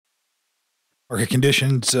Market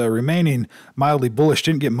conditions remaining mildly bullish.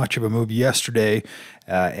 Didn't get much of a move yesterday,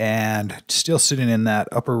 and still sitting in that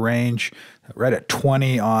upper range, right at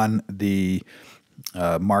 20 on the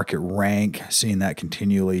market rank, seeing that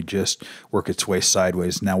continually just work its way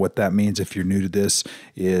sideways. Now, what that means, if you're new to this,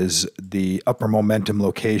 is the upper momentum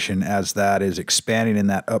location as that is expanding in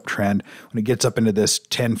that uptrend. When it gets up into this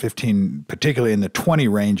 10, 15, particularly in the 20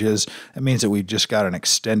 ranges, that means that we've just got an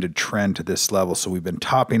extended trend to this level. So we've been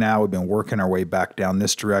topping out, we've been working our way back down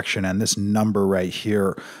this direction, and this number right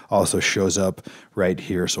here also shows up right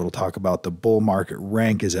here. So we'll talk about the bull market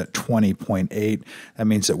rank is at 20.8. That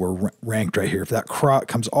means that we're ranked right here. If that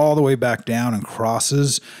comes all the way back down and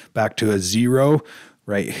crosses back to a 0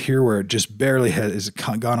 right here where it just barely has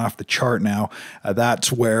gone off the chart now,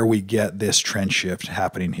 that's where we get this trend shift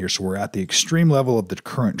happening here. So we're at the extreme level of the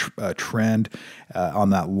current trend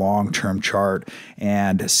on that long-term chart,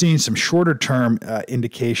 and seeing some shorter-term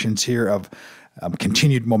indications here of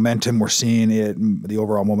continued momentum. We're seeing it, the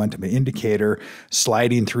overall momentum indicator,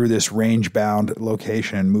 sliding through this range-bound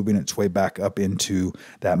location and moving its way back up into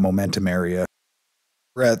that momentum area.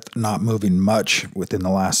 Breadth not moving much within the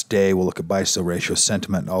last day. We'll look at buy-sell ratio,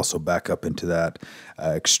 sentiment also back up into that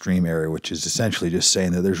extreme area, which is essentially just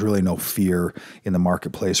saying that there's really no fear in the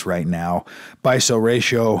marketplace right now. Buy-sell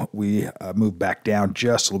ratio, we moved back down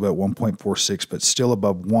just a little bit, 1.46, but still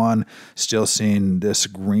above 1. Still seeing this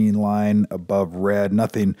green line above red.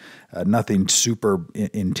 Nothing super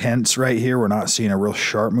intense right here. We're not seeing a real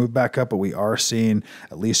sharp move back up, but we are seeing,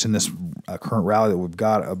 at least in this current rally, that we've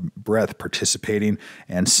got a breadth participating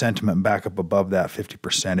and sentiment back up above that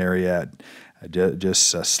 50% area at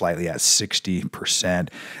just slightly at 60%.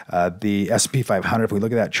 The S&P 500, if we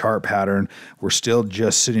look at that chart pattern, we're still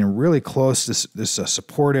just sitting really close to this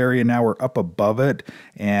support area. Now we're up above it,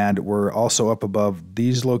 and we're also up above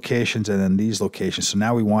these locations and then these locations. So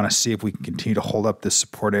now we want to see if we can continue to hold up this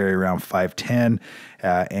support area around 510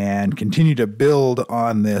 and continue to build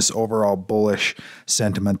on this overall bullish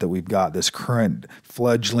sentiment that we've got, this current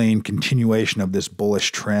fledgling continuation of this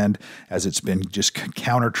bullish trend as it's been just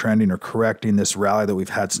counter-trending or correcting this rally that we've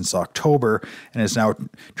had since October, and is now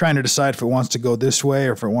trying to decide if it wants to go this way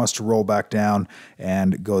or if it wants to roll back down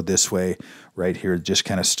and go this way. Right here, just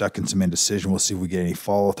kind of stuck in some indecision. We'll see if we get any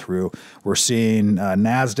follow through. We're seeing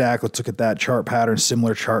NASDAQ. Let's look at that chart pattern.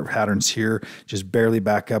 Similar chart patterns here, just barely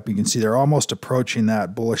back up. You can see they're almost approaching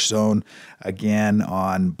that bullish zone again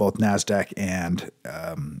on both NASDAQ and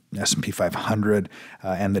S&P 500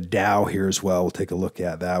 and the Dow here as well. We'll take a look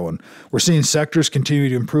at that one. We're seeing sectors continue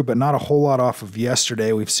to improve, but not a whole lot off of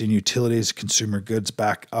yesterday. We've seen utilities, consumer goods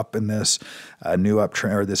back up in this new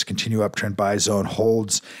uptrend, or this continue uptrend buy zone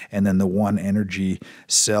holds, and then the one energy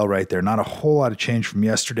sell right there. Not a whole lot of change from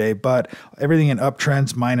yesterday, but everything in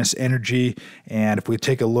uptrends minus energy. And if we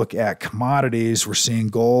take a look at commodities, we're seeing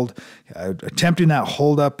gold attempting that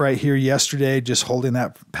hold up right here yesterday, just holding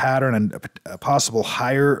that pattern and a possible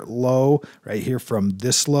higher low right here from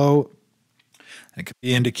this low. It could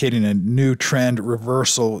be indicating a new trend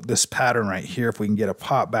reversal, this pattern right here. If we can get a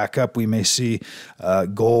pop back up, we may see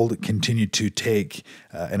gold continue to take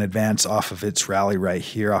an advance off of its rally right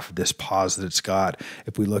here, off of this pause that it's got.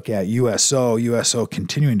 If we look at USO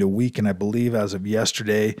continuing to weaken, I believe, as of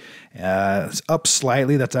yesterday. It's up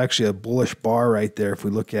slightly. That's actually a bullish bar right there if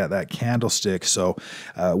we look at that candlestick. So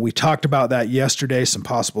we talked about that yesterday, some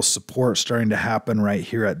possible support starting to happen right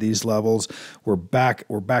here at these levels. We're back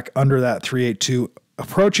under that 382,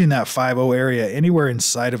 approaching that 50 area. Anywhere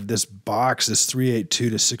inside of this box, this 382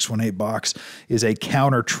 to 618 box, is a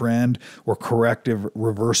counter trend or corrective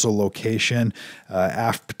reversal location,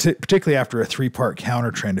 particularly after a three-part counter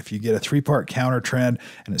trend. If you get a three-part counter trend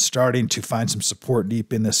and it's starting to find some support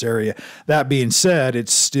deep in this area, that being said,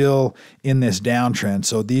 it's still in this downtrend.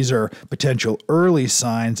 So these are potential early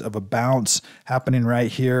signs of a bounce happening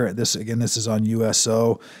right here. This is on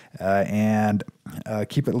USO, and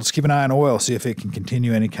let's keep an eye on oil, see if it can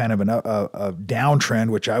continue any kind of a downtrend,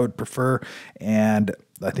 which I would prefer, and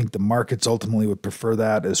I think the markets ultimately would prefer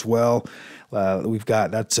that as well.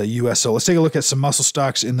 That's a USO. Let's take a look at some muscle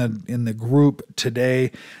stocks in the group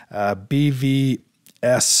today. BVS,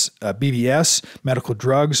 medical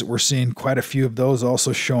drugs. We're seeing quite a few of those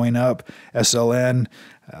also showing up. SLN,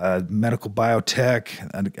 medical biotech,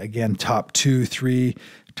 and again, top 2, 3.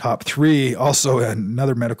 Top 3, also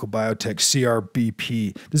another medical biotech,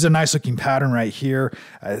 CRBP. This is a nice looking pattern right here.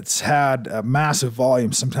 It's had a massive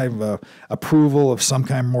volume, some type of approval of some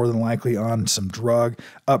kind, more than likely on some drug,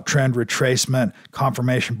 uptrend retracement,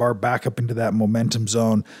 confirmation bar back up into that momentum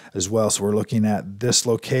zone as well. So we're looking at this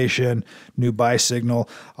location, new buy signal.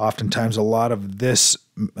 Oftentimes a lot of this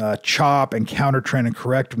chop and counter trend and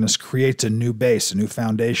correctiveness creates a new base, a new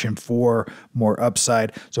foundation for more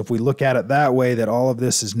upside. So if we look at it that way, that all of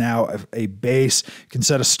this is now a base, you can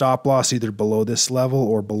set a stop loss either below this level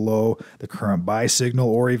or below the current buy signal,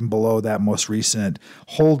 or even below that most recent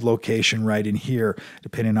hold location right in here,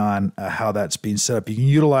 depending on how that's being set up. You can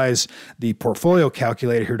utilize the portfolio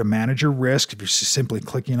calculator here to manage your risk. If you're simply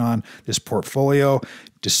clicking on this portfolio,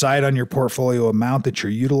 decide on your portfolio amount that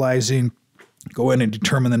you're utilizing, go in and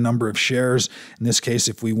determine the number of shares. In this case,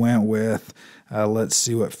 if we went with, let's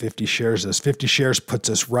see what 50 shares is. 50 shares puts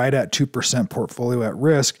us right at 2% portfolio at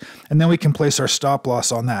risk, and then we can place our stop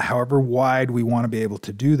loss on that, however wide we want to be able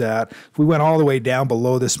to do that. If we went all the way down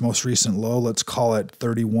below this most recent low, let's call it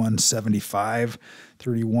 31.75,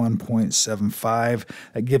 31.75.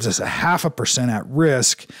 That gives us a 0.5% at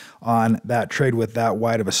risk on that trade with that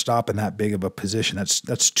wide of a stop and that big of a position.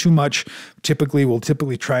 That's too much. We'll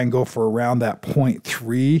typically try and go for around that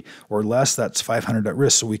 0.3 or less. That's 500 at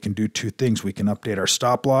risk. So we can do two things. We can update our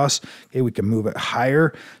stop loss. Okay, we can move it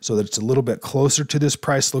higher so that it's a little bit closer to this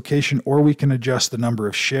price location, or we can adjust the number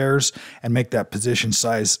of shares and make that position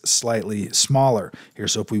size slightly smaller here.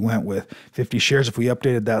 So if we went with 50 shares, if we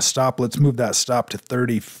updated that stop, let's move that stop to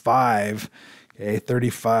 35. Okay,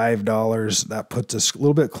 $35. That puts us a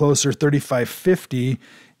little bit closer. 35.50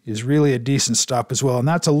 is really a decent stop as well. And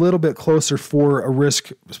that's a little bit closer for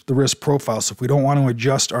the risk profile. So if we don't want to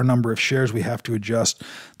adjust our number of shares, we have to adjust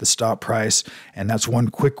the stop price. And that's one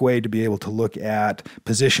quick way to be able to look at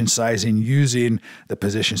position sizing using the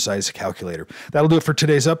position size calculator. That'll do it for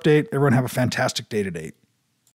today's update. Everyone have a fantastic day today.